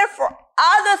desire for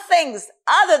other things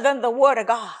other than the word of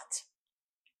God.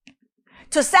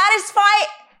 To satisfy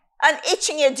an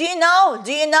itching ear. Do you know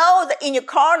that in your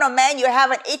carnal man you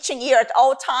have an itching ear at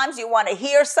all times? You want to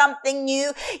hear something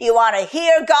new. You want to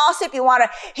hear gossip. You want to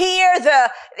hear the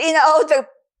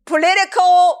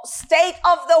political state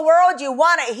of the world. You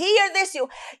want to hear this.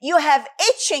 You have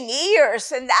itching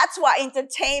ears, and that's why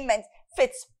entertainment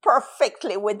fits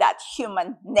perfectly with that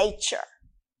human nature.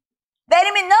 The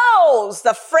enemy knows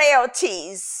the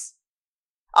frailties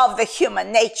of the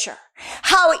human nature.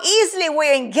 How easily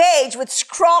we engage with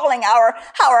scrolling our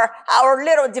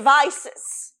little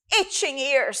devices. Itching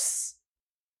ears.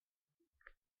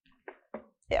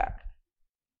 Yeah.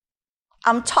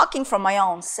 I'm talking from my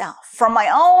own self, from my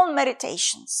own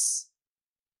meditations.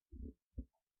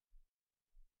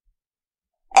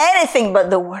 Anything but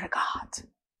the word of God.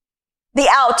 The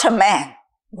outer man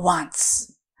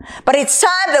wants. But it's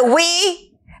time that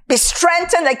we be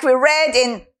strengthened, like we read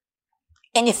in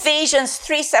Ephesians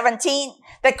 3:17,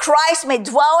 that Christ may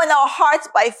dwell in our hearts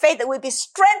by faith, that we be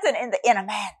strengthened in the inner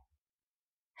man.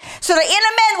 So the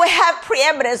inner man will have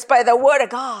preeminence by the word of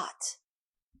God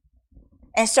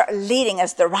and start leading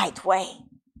us the right way.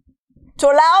 To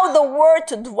allow the word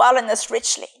to dwell in us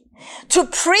richly. To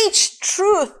preach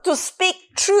truth, to speak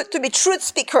truth, to be truth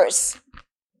speakers.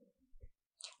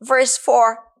 Verse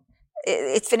 4.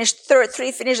 It finished,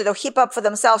 3 finished, they'll heap up for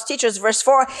themselves teachers. Verse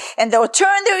 4, and they'll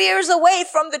turn their ears away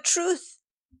from the truth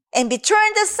and be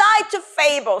turned aside to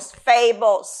fables.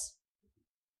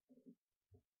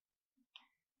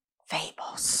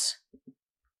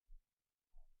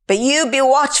 But you be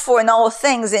watchful in all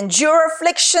things, endure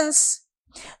afflictions,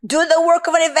 do the work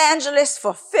of an evangelist,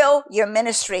 fulfill your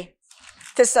ministry.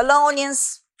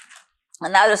 Thessalonians,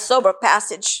 another sober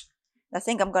passage. I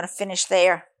think I'm going to finish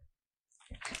there.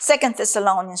 2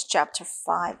 Thessalonians chapter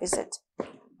 5, is it?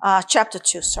 Chapter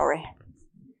 2, sorry.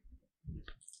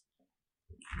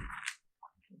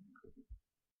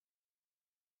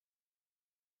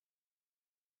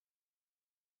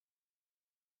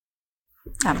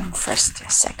 I mean, first,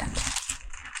 second.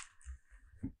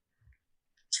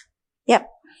 Yep.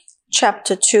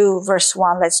 Chapter 2, verse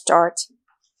 1, let's start.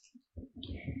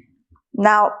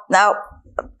 Now,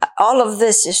 all of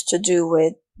this is to do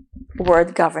with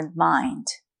word-governed mind.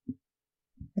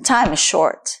 The time is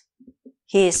short.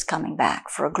 He is coming back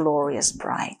for a glorious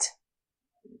bride.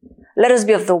 Let us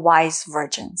be of the wise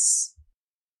virgins.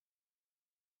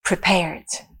 Prepared.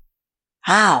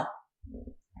 How?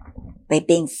 By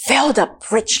being filled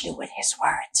up richly with His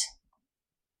word.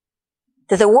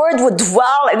 That the word would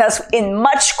dwell in us in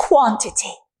much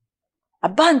quantity,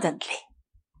 abundantly.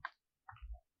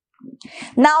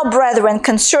 Now, brethren,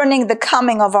 concerning the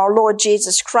coming of our Lord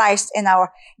Jesus Christ and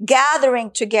our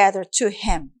gathering together to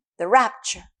Him, the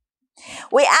rapture,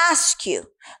 we ask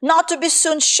you not to be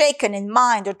soon shaken in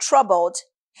mind or troubled,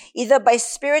 either by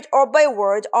spirit or by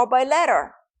word or by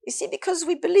letter. You see, because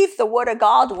we believe the word of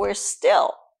God, we're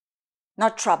still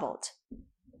not troubled.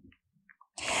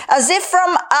 As if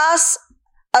from us,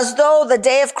 as though the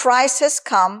day of Christ has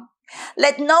come,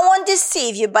 let no one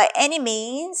deceive you by any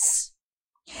means.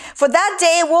 For that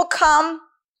day will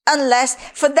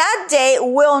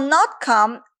not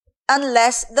come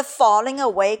unless the falling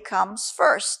away comes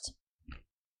first.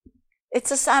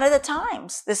 It's a sign of the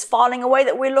times, this falling away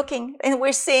that we're looking and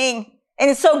we're seeing, and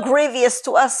it's so grievous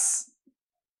to us.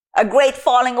 A great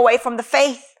falling away from the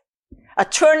faith, a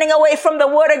turning away from the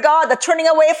word of God, a turning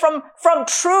away from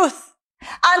truth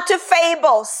unto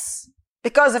fables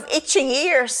because of itching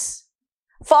ears,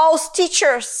 false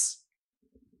teachers.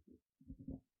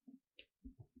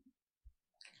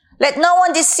 Let no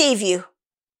one deceive you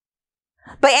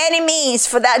by any means,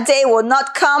 for that day will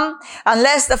not come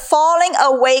unless the falling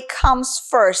away comes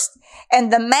first,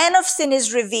 and the man of sin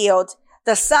is revealed,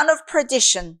 the son of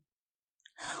perdition,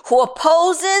 who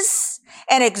opposes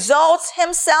and exalts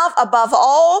himself above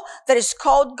all that is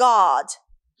called God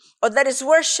or that is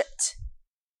worshipped.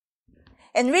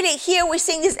 And really here we're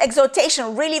seeing this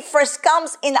exaltation really first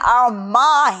comes in our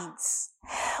minds.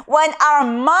 When our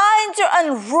minds are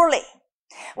unruly,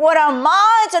 when our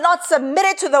minds are not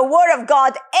submitted to the word of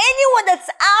God, anyone that's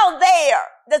out there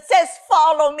that says,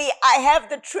 follow me, I have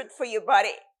the truth for you,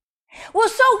 buddy, will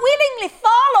so willingly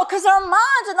follow because our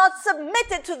minds are not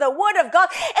submitted to the word of God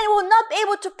and will not be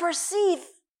able to perceive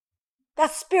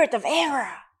that spirit of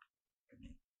error.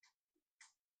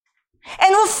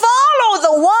 And will follow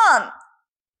the one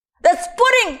that's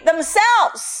putting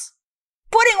oneself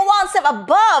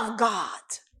above God.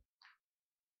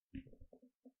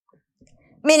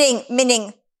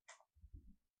 Meaning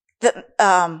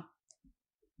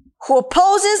who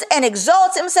opposes and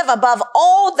exalts himself above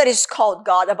all that is called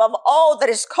God,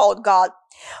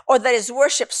 or that is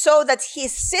worshipped, so that he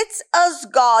sits as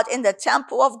God in the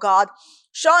temple of God,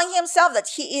 showing himself that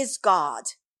he is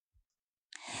God.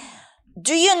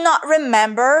 Do you not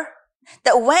remember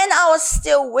that when I was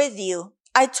still with you,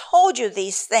 I told you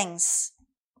these things?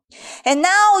 And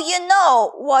now you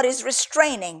know what is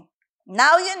restraining.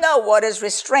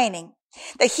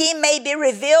 That he may be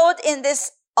revealed in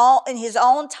his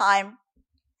own time.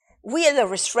 We are the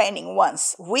restraining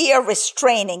ones. We are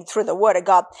restraining through the word of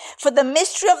God. For the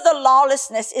mystery of the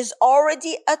lawlessness is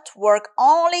already at work.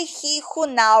 Only he who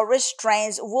now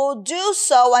restrains will do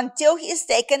so until he is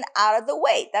taken out of the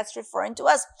way. That's referring to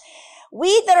us.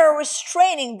 We that are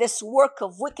restraining this work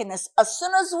of wickedness, as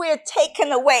soon as we are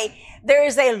taken away, there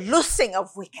is a loosing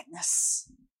of wickedness.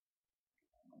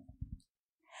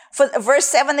 For verse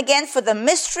 7 again, for the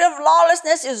mystery of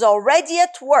lawlessness is already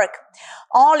at work.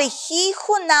 Only he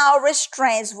who now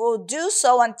restrains will do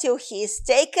so until he is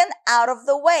taken out of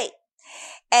the way.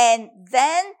 And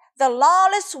then the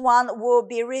lawless one will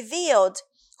be revealed,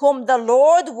 whom the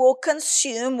Lord will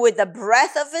consume with the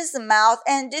breath of his mouth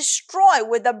and destroy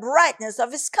with the brightness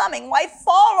of his coming. Why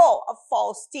follow a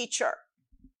false teacher?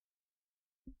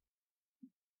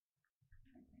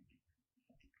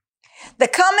 The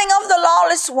coming of the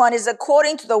lawless one is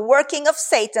according to the working of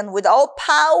Satan with all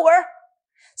power,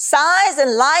 signs,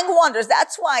 and lying wonders.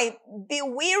 That's why be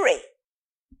weary.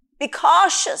 Be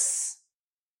cautious.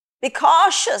 Be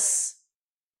cautious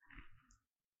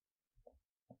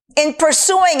in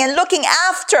pursuing and looking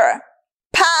after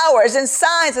powers and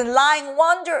signs and lying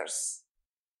wonders.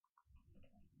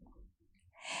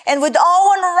 And with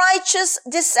all unrighteous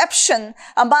deception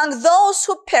among those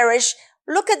who perish.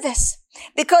 Look at this.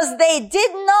 Because they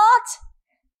did not,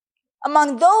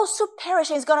 among those who perish,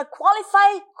 and he's going to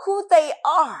qualify who they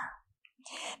are.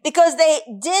 Because they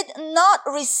did not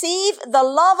receive the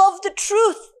love of the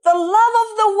truth, the love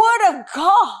of the word of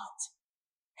God.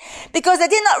 Because they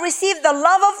did not receive the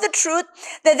love of the truth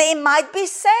that they might be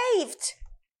saved.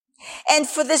 And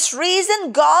for this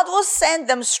reason, God will send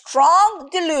them strong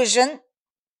delusion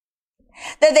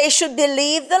that they should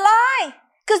believe the lie.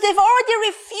 Because they've already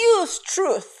refused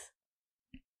truth.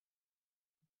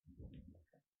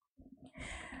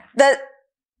 That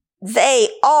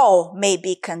they all may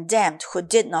be condemned who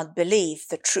did not believe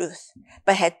the truth,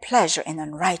 but had pleasure in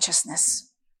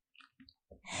unrighteousness.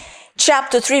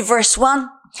 Chapter 3, verse 1.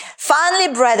 Finally,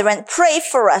 brethren, pray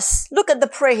for us. Look at the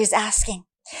prayer he's asking.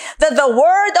 That the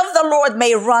word of the Lord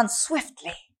may run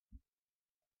swiftly.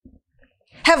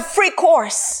 Have free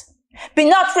course. Be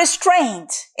not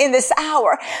restrained in this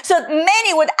hour. So that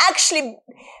many would actually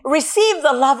receive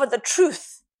the love of the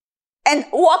truth and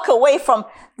walk away from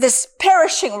this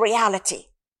perishing reality.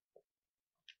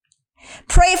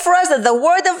 Pray for us that the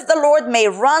word of the Lord may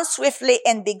run swiftly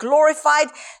and be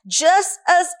glorified just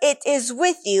as it is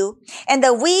with you, and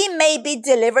that we may be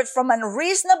delivered from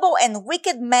unreasonable and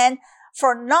wicked men,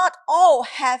 for not all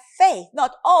have faith,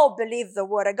 not all believe the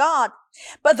word of God.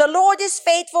 But the Lord is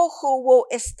faithful, who will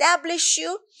establish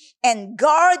you and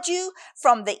guard you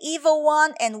from the evil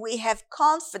one, and we have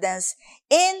confidence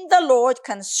in the Lord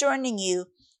concerning you,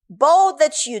 both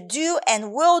that you do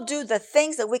and will do the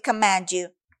things that we command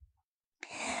you.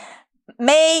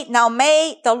 May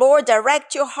the Lord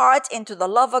direct your heart into the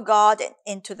love of God and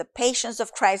into the patience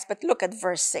of Christ. But look at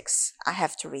verse 6. I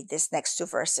have to read this next two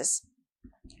verses.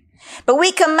 But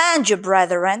we command you,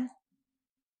 brethren.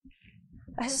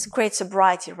 This is great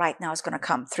sobriety right now is going to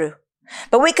come through.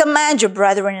 But we command you,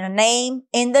 brethren,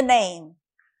 in the name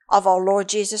of our Lord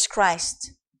Jesus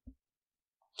Christ,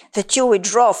 that you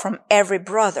withdraw from every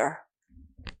brother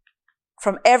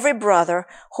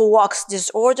who walks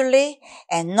disorderly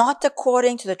and not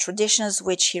according to the traditions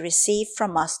which he received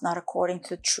from us, not according to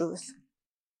the truth.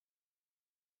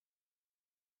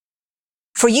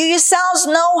 For you yourselves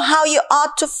know how you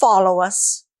ought to follow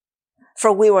us,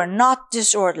 for we were not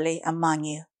disorderly among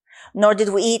you, nor did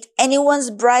we eat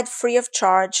anyone's bread free of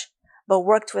charge, but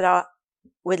worked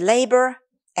with labor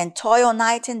and toil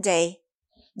night and day,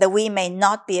 that we may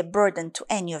not be a burden to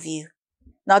any of you,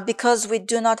 not because we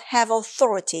do not have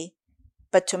authority,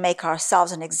 but to make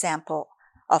ourselves an example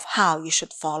of how you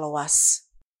should follow us.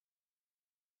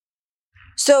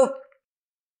 So,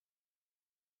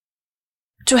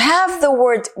 to have the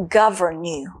word govern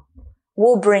you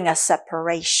will bring a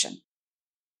separation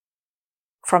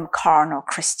from carnal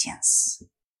Christians.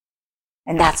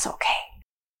 And that's okay.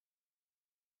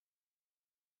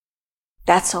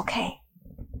 That's okay.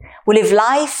 We live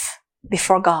life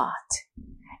before God,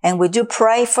 and we do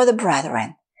pray for the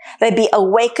brethren. They be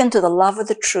awakened to the love of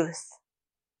the truth.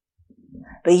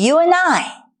 But you and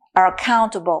I are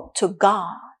accountable to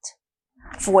God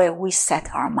for where we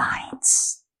set our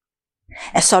minds.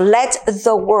 And so let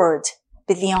the word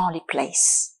be the only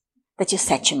place that you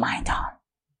set your mind on.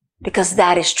 Because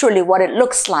that is truly what it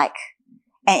looks like.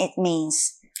 And it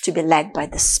means to be led by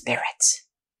the Spirit.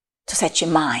 To set your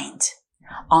mind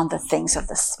on the things of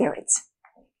the Spirit.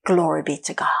 Glory be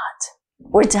to God.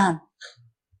 We're done.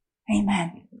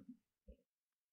 Amen.